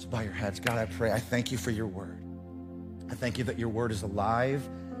 So bow your heads. God, I pray, I thank you for your word. I thank you that your word is alive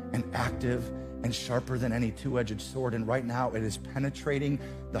and active and sharper than any two-edged sword. And right now it is penetrating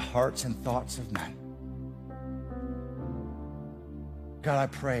the hearts and thoughts of men. God, I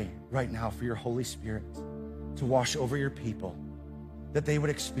pray right now for your Holy Spirit to wash over your people, that they would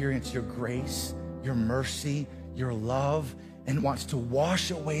experience your grace, your mercy, your love, and wants to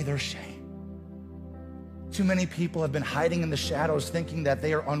wash away their shame. Too many people have been hiding in the shadows thinking that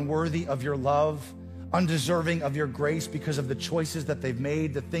they are unworthy of your love, undeserving of your grace because of the choices that they've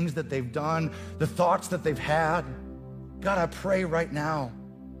made, the things that they've done, the thoughts that they've had. God, I pray right now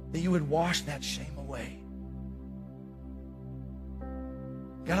that you would wash that shame away.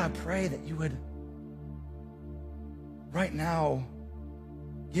 God, I pray that you would right now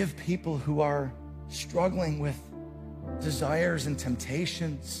give people who are struggling with desires and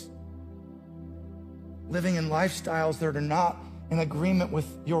temptations, living in lifestyles that are not in agreement with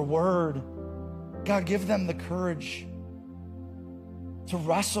your word. God, give them the courage to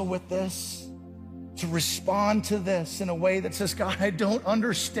wrestle with this, to respond to this in a way that says, God, I don't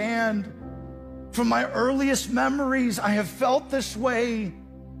understand. From my earliest memories, I have felt this way.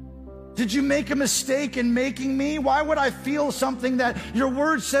 Did you make a mistake in making me? Why would I feel something that your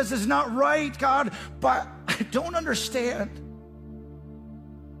word says is not right, God? But I don't understand.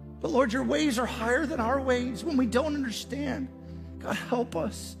 But Lord, your ways are higher than our ways. When we don't understand, God, help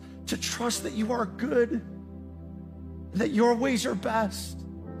us to trust that you are good, and that your ways are best,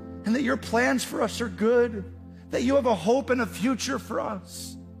 and that your plans for us are good, that you have a hope and a future for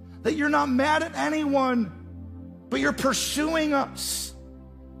us, that you're not mad at anyone, but you're pursuing us,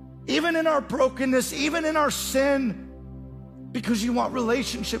 even in our brokenness, even in our sin, because you want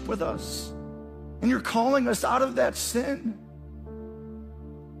relationship with us, and you're calling us out of that sin.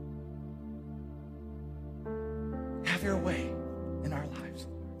 Have your way in our lives,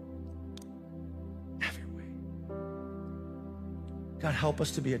 Lord. Have your way. God, help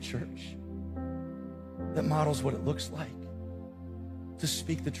us to be a church that models what it looks like to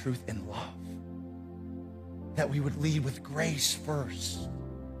speak the truth in love, that we would lead with grace first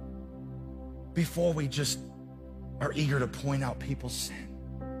before we just are eager to point out people's sin.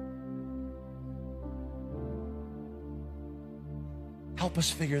 Help us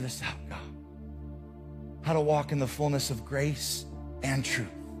figure this out, God. How to walk in the fullness of grace and truth.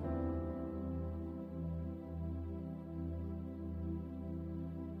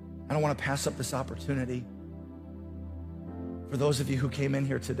 I don't want to pass up this opportunity for those of you who came in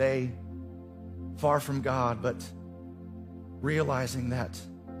here today far from God, but realizing that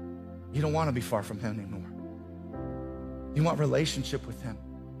you don't want to be far from him anymore. You want relationship with him.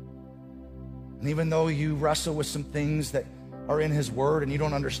 And even though you wrestle with some things that are in his word and you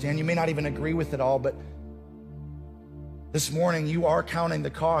don't understand, you may not even agree with it all, but this morning you are counting the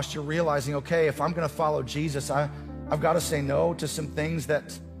cost. You're realizing, okay, if I'm going to follow Jesus, I've got to say no to some things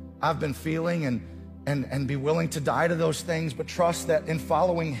that I've been feeling and be willing to die to those things, but trust that in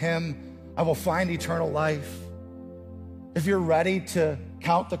following him, I will find eternal life. If you're ready to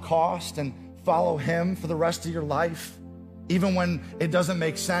count the cost and follow him for the rest of your life, even when it doesn't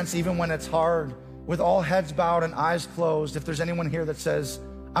make sense, even when it's hard, with all heads bowed and eyes closed, if there's anyone here that says,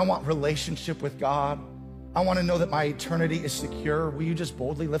 I want relationship with God, I want to know that my eternity is secure, will you just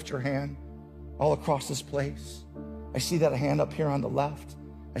boldly lift your hand all across this place? I see that hand up here on the left.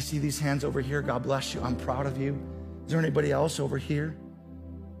 I see these hands over here. God bless you. I'm proud of you. Is there anybody else over here?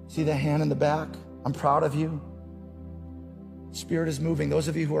 See that hand in the back? I'm proud of you. Spirit is moving. Those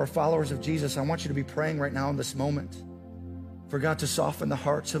of you who are followers of Jesus, I want you to be praying right now in this moment for God to soften the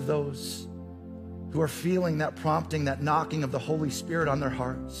hearts of those who are feeling that prompting, that knocking of the Holy Spirit on their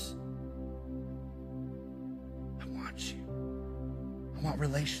hearts. I want you. I want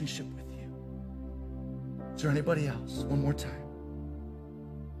relationship with you. Is there anybody else? One more time.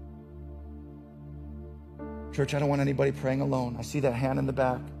 Church, I don't want anybody praying alone. I see that hand in the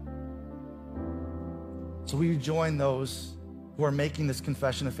back. So will you join those who are making this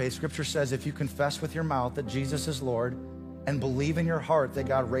confession of faith? Scripture says if you confess with your mouth that Jesus is Lord and believe in your heart that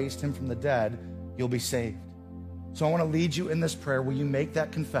God raised him from the dead, you'll be saved. So I want to lead you in this prayer. Will you make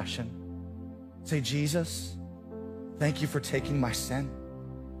that confession? Say, Jesus, thank you for taking my sin.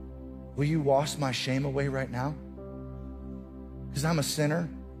 Will you wash my shame away right now? Because I'm a sinner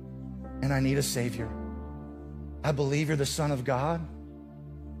and I need a Savior. I believe you're the Son of God,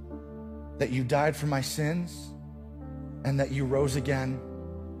 that you died for my sins, and that you rose again,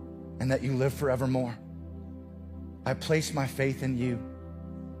 and that you live forevermore. I place my faith in you.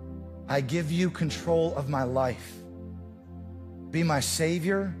 I give you control of my life. Be my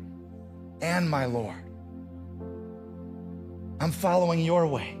Savior and my Lord. I'm following your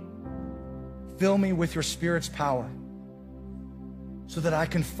way. Fill me with your Spirit's power so that I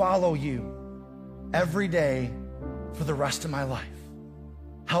can follow you every day for the rest of my life.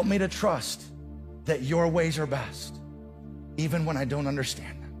 Help me to trust that your ways are best, even when I don't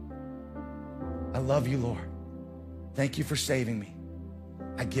understand them. I love you, Lord. Thank you for saving me.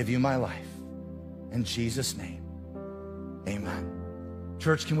 I give you my life. In Jesus' name, amen.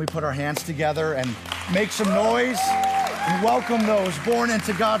 Church, can we put our hands together and make some noise and welcome those born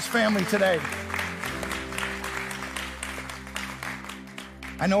into God's family today?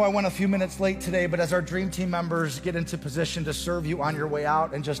 I know I went a few minutes late today, but as our Dream Team members get into position to serve you on your way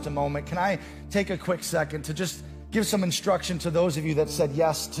out in just a moment, can I take a quick second to just give some instruction to those of you that said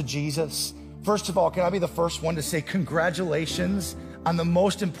yes to Jesus? First of all, can I be the first one to say congratulations on the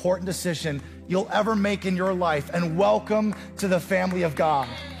most important decision you'll ever make in your life, and welcome to the family of God.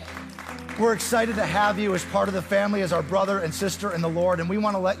 We're excited to have you as part of the family, as our brother and sister in the Lord, and we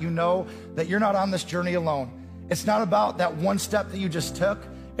want to let you know that you're not on this journey alone. It's not about that one step that you just took.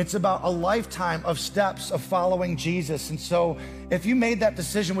 It's about a lifetime of steps of following Jesus. And so if you made that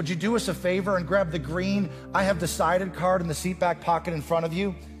decision, would you do us a favor and grab the green "I have decided" card in the seat back pocket in front of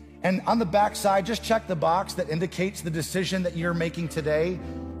you? And on the back side, just check the box that indicates the decision that you're making today.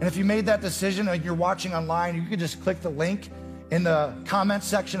 And if you made that decision and you're watching online, you can just click the link in the comment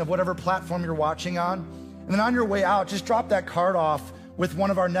section of whatever platform you're watching on. And then on your way out, just drop that card off with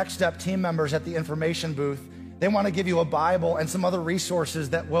one of our Next Step team members at the information booth. They want to give you a Bible and some other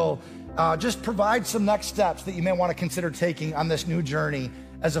resources that will just provide some next steps that you may want to consider taking on this new journey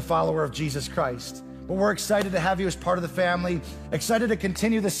as a follower of Jesus Christ. But we're excited to have you as part of the family, excited to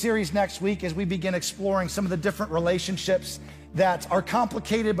continue the series next week as we begin exploring some of the different relationships that are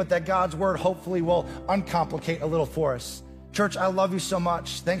complicated, but that God's word hopefully will uncomplicate a little for us. Church, I love you so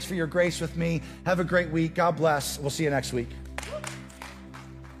much. Thanks for your grace with me. Have a great week. God bless. We'll see you next week.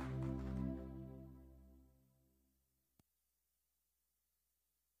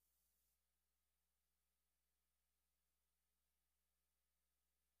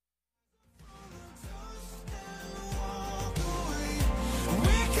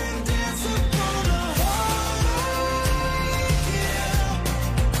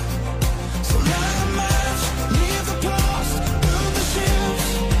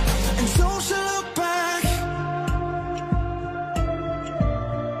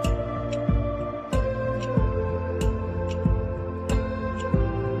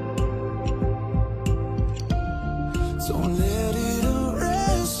 Don't let it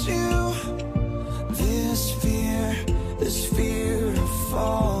arrest you. This fear of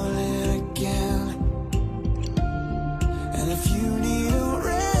falling again. And if you need a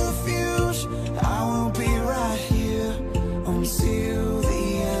refuge, I will be right here until the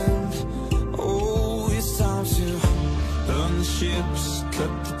end. Oh, it's time to burn the ships,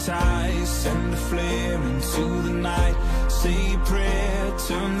 cut the ties, send a flare into the night. Say a prayer,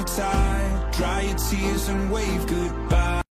 turn the tide, dry your tears and wave goodbye.